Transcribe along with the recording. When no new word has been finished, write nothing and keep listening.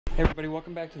Hey everybody,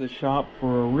 welcome back to the shop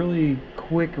for a really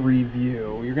quick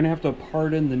review. You're going to have to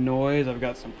pardon the noise. I've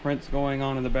got some prints going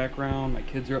on in the background. My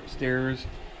kids are upstairs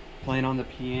playing on the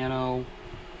piano.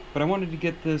 But I wanted to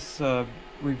get this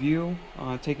review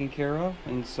taken care of,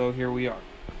 and so here we are.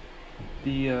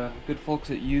 The good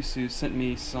folks at Yousu sent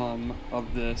me some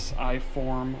of this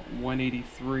iForm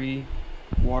 183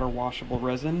 water washable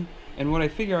resin. And what I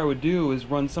figure I would do is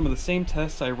run some of the same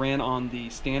tests I ran on the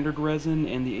standard resin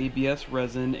and the ABS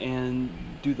resin, and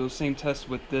do those same tests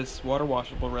with this water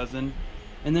washable resin,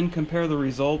 and then compare the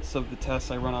results of the tests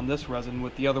I run on this resin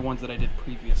with the other ones that I did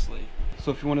previously.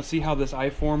 So if you want to see how this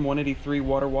iForm 183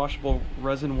 water washable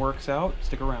resin works out,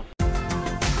 stick around.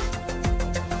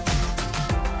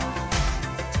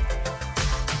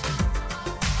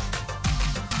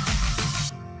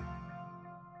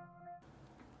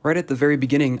 Right at the very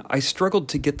beginning, I struggled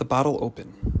to get the bottle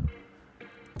open.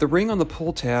 The ring on the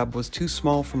pull tab was too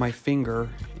small for my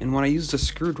finger, and when I used a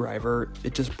screwdriver,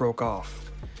 it just broke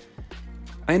off.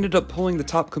 I ended up pulling the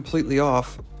top completely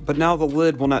off, but now the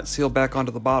lid will not seal back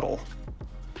onto the bottle.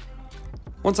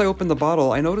 Once I opened the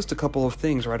bottle, I noticed a couple of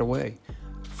things right away.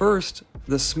 First,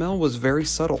 the smell was very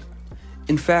subtle.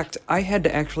 In fact, I had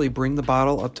to actually bring the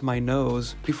bottle up to my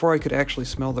nose before I could actually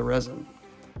smell the resin.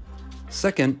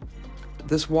 Second,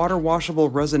 this water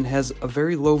washable resin has a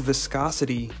very low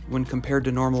viscosity when compared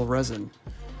to normal resin.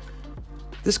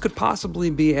 This could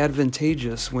possibly be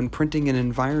advantageous when printing in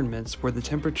environments where the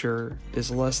temperature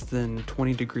is less than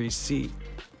 20 degrees C.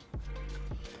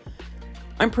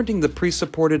 I'm printing the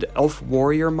pre-supported Elf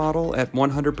Warrior model at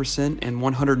 100% and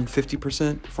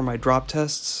 150% for my drop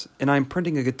tests, and I'm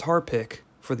printing a guitar pick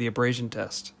for the abrasion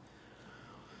test.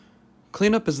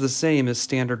 Cleanup is the same as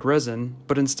standard resin,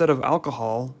 but instead of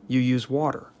alcohol, you use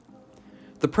water.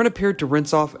 The print appeared to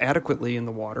rinse off adequately in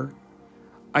the water.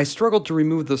 I struggled to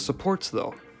remove the supports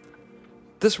though.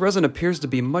 This resin appears to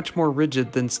be much more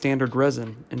rigid than standard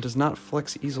resin and does not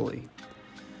flex easily.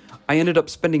 I ended up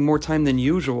spending more time than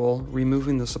usual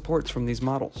removing the supports from these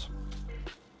models.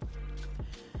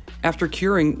 After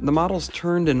curing, the models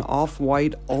turned an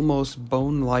off-white, almost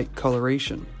bone-like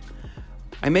coloration.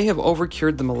 I may have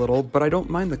over-cured them a little, but I don't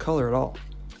mind the color at all.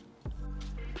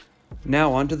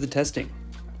 Now onto the testing.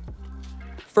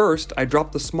 First, I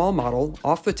dropped the small model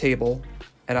off the table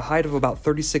at a height of about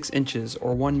 36 inches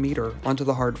or 1 meter onto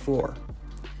the hard floor.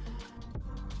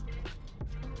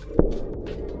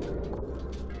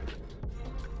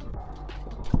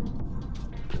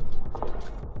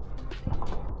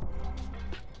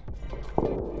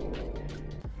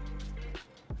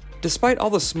 Despite all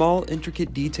the small,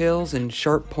 intricate details and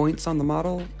sharp points on the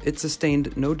model, it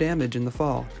sustained no damage in the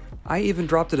fall. I even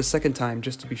dropped it a second time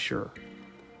just to be sure.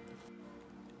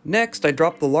 Next, I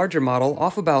dropped the larger model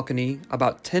off a balcony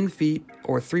about 10 feet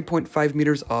or 3.5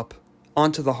 meters up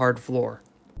onto the hard floor.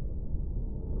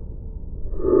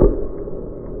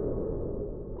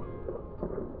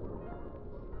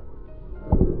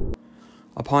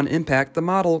 Upon impact, the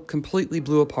model completely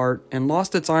blew apart and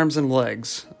lost its arms and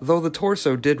legs, though the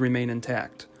torso did remain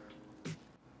intact.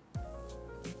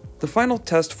 The final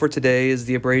test for today is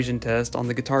the abrasion test on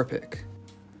the guitar pick.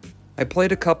 I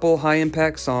played a couple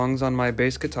high-impact songs on my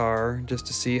bass guitar just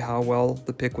to see how well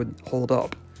the pick would hold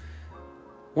up.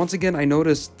 Once again, I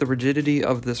noticed the rigidity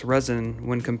of this resin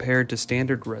when compared to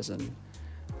standard resin.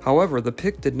 However, the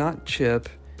pick did not chip,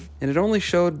 and it only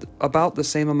showed about the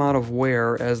same amount of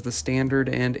wear as the standard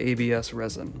and ABS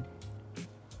resin.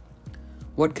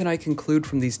 What can I conclude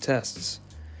from these tests?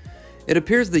 It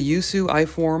appears the Yousu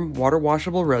iForm water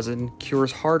washable resin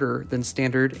cures harder than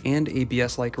standard and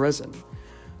ABS-like resin,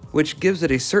 which gives it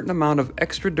a certain amount of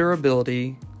extra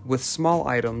durability with small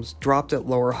items dropped at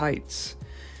lower heights.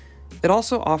 It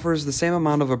also offers the same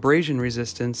amount of abrasion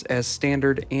resistance as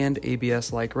standard and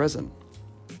ABS-like resin.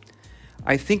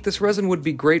 I think this resin would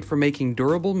be great for making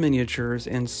durable miniatures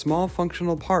and small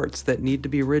functional parts that need to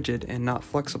be rigid and not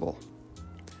flexible.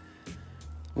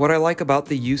 What I like about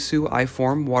the Yousu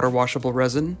iForm water washable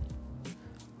resin?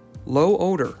 Low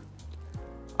odor.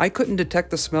 I couldn't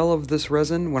detect the smell of this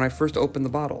resin when I first opened the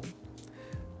bottle.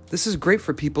 This is great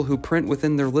for people who print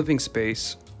within their living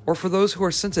space, or for those who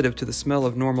are sensitive to the smell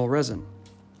of normal resin.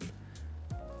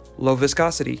 Low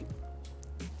viscosity.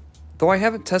 Though I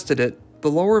haven't tested it, the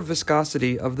lower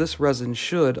viscosity of this resin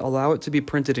should allow it to be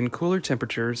printed in cooler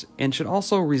temperatures and should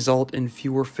also result in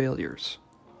fewer failures.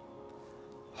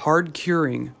 Hard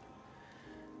curing.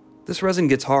 This resin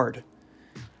gets hard.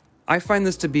 I find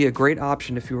this to be a great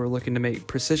option if you are looking to make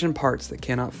precision parts that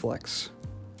cannot flex.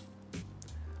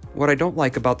 What I don't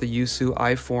like about the Yousu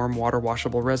iForm water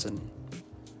washable resin.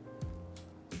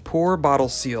 Poor bottle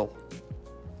seal.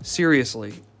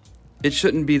 Seriously, It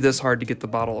shouldn't be this hard to get the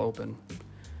bottle open.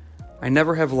 I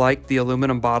never have liked the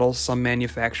aluminum bottles some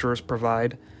manufacturers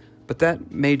provide, but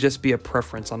that may just be a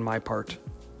preference on my part.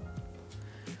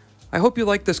 I hope you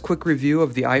liked this quick review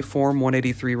of the iForm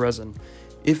 183 resin.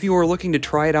 If you are looking to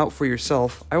try it out for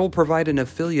yourself, I will provide an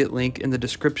affiliate link in the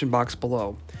description box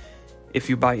below. If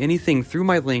you buy anything through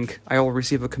my link, I will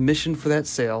receive a commission for that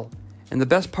sale, and the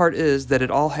best part is that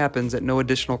it all happens at no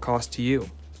additional cost to you.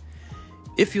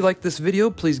 If you liked this video,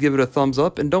 please give it a thumbs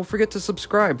up and don't forget to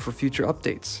subscribe for future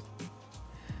updates.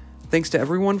 Thanks to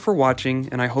everyone for watching,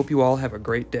 and I hope you all have a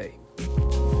great day.